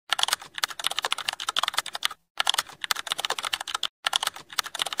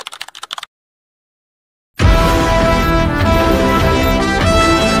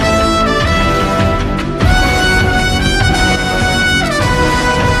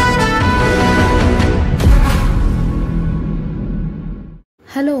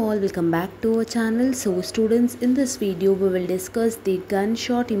welcome back to our channel. So students, in this video we will discuss the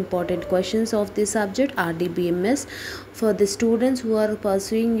gunshot important questions of this subject Rdbms for the students who are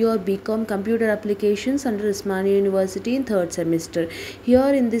pursuing your BCom computer applications under Osmania University in 3rd semester.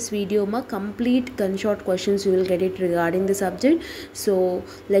 Here in this video complete gunshot questions you will get it regarding the subject. So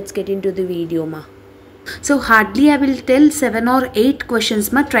let's get into the video So hardly I will tell 7 or 8 questions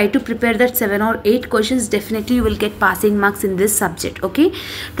try to prepare that 7 or 8 questions. Definitely you will get passing marks in this subject. Okay,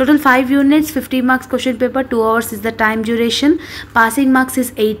 total 5 units, 50 marks question paper, 2 hours is the time duration. Passing marks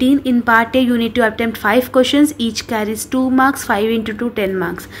is 18. In part A you need to attempt 5 questions, each carries 2 marks. 5 into 2, 10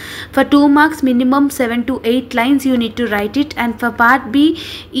 marks. For 2 marks minimum 7 to 8 lines you need to write it, and for part B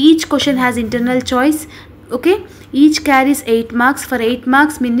each question has internal choice. Okay, each carries 8 marks. For 8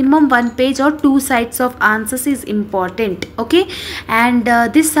 marks minimum 1 page or 2 sides of answers is important. Okay, and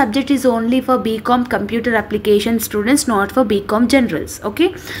this subject is only for BCom computer application students, not for BCom generals. Okay,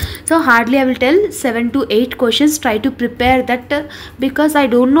 so hardly I will tell 7 to 8 questions. Try to prepare that because I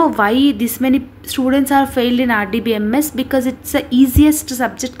don't know why this many students are failed in Rdbms, because it's the easiest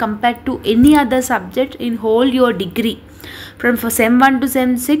subject compared to any other subject in whole your degree. From SEM 1 to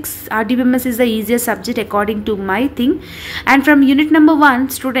SEM 6, Rdbms is the easiest subject according to my thing. And from unit number 1,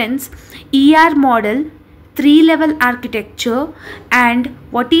 students, ER model, 3-level architecture, and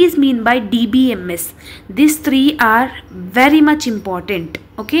what is mean by DBMS. These 3 are very much important.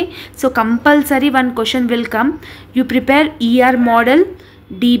 Okay, so compulsory one question will come. You prepare ER model,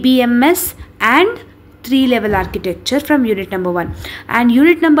 DBMS, and 3-level architecture from unit number 1. And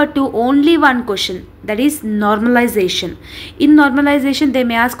unit number 2 only one question, that is normalization. In normalization they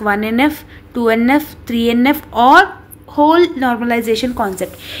may ask 1NF, 2NF, 3NF or whole normalization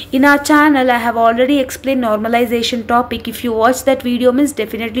concept. In our channel I have already explained normalization topic. If you watch that video means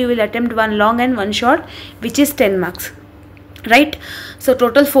definitely you will attempt one long and one short, which is 10 marks. Right, so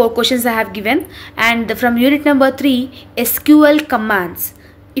total 4 questions I have given. And from unit number 3, SQL commands.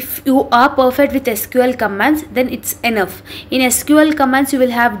 If you are perfect with SQL commands, then it's enough. In SQL commands you will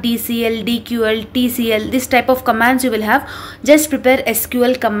have DCL, DQL, TCL, this type of commands you will have. Just prepare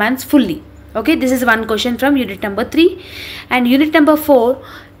SQL commands fully. Okay, this is one question from unit number 3. And unit number 4,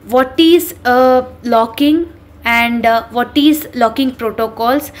 what is locking and what is locking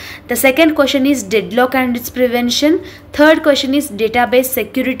protocols. The second question is deadlock and its prevention. Third question is database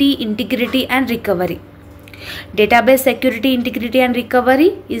security, integrity and recovery. Database security, integrity and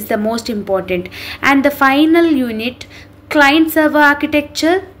recovery is the most important. And the final unit, client server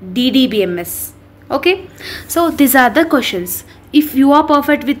architecture, Rdbms. Okay, so these are the questions. If you are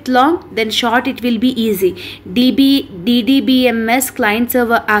perfect with long, then short it will be easy. Rdbms, client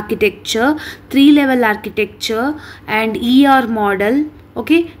server architecture, 3-level architecture, and ER model.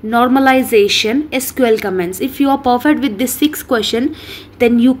 Okay, normalization, SQL commands. If you are perfect with this 6 question,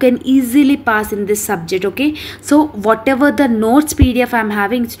 then you can easily pass in this subject. Okay, so whatever the notes PDF I am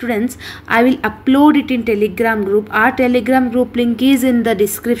having, students, I will upload it in Telegram group. Our Telegram group link is in the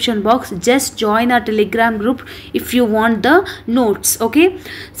description box. Just join our Telegram group if you want the notes. Okay,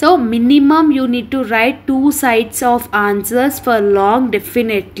 so minimum you need to write 2 sides of answers for long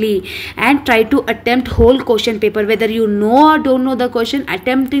definitely, and try to attempt whole question paper. Whether you know or don't know the question,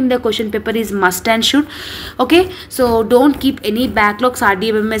 attempting the question paper is must and should. Okay, so don't keep any backlogs.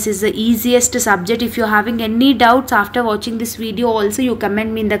 Rdbms is the easiest subject. If you're having any doubts after watching this video, also you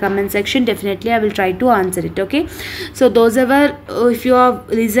comment me in the comment section. Definitely I will try to answer it. Okay, so those ever if you have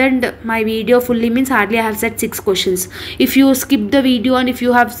listened my video fully means hardly I have said 6 questions. If you skip the video and if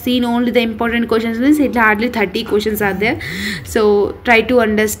you have seen only the important questions means it hardly 30 questions are there. So try to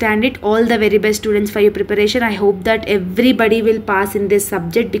understand it. All the very best students for your preparation. I hope that everybody will pass in this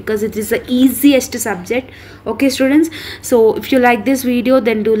subject because it is the easiest subject. Okay students, so if you like this video,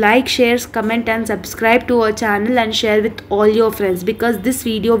 then do like, share, comment and subscribe to our channel and share with all your friends, because this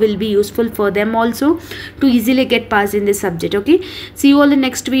video will be useful for them also to easily get passed in this subject. Okay, see you all in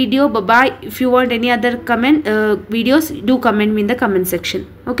next video. Bye bye. If you want any other comment videos, do comment me in the comment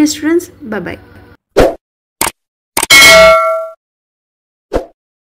section. Okay students, bye bye.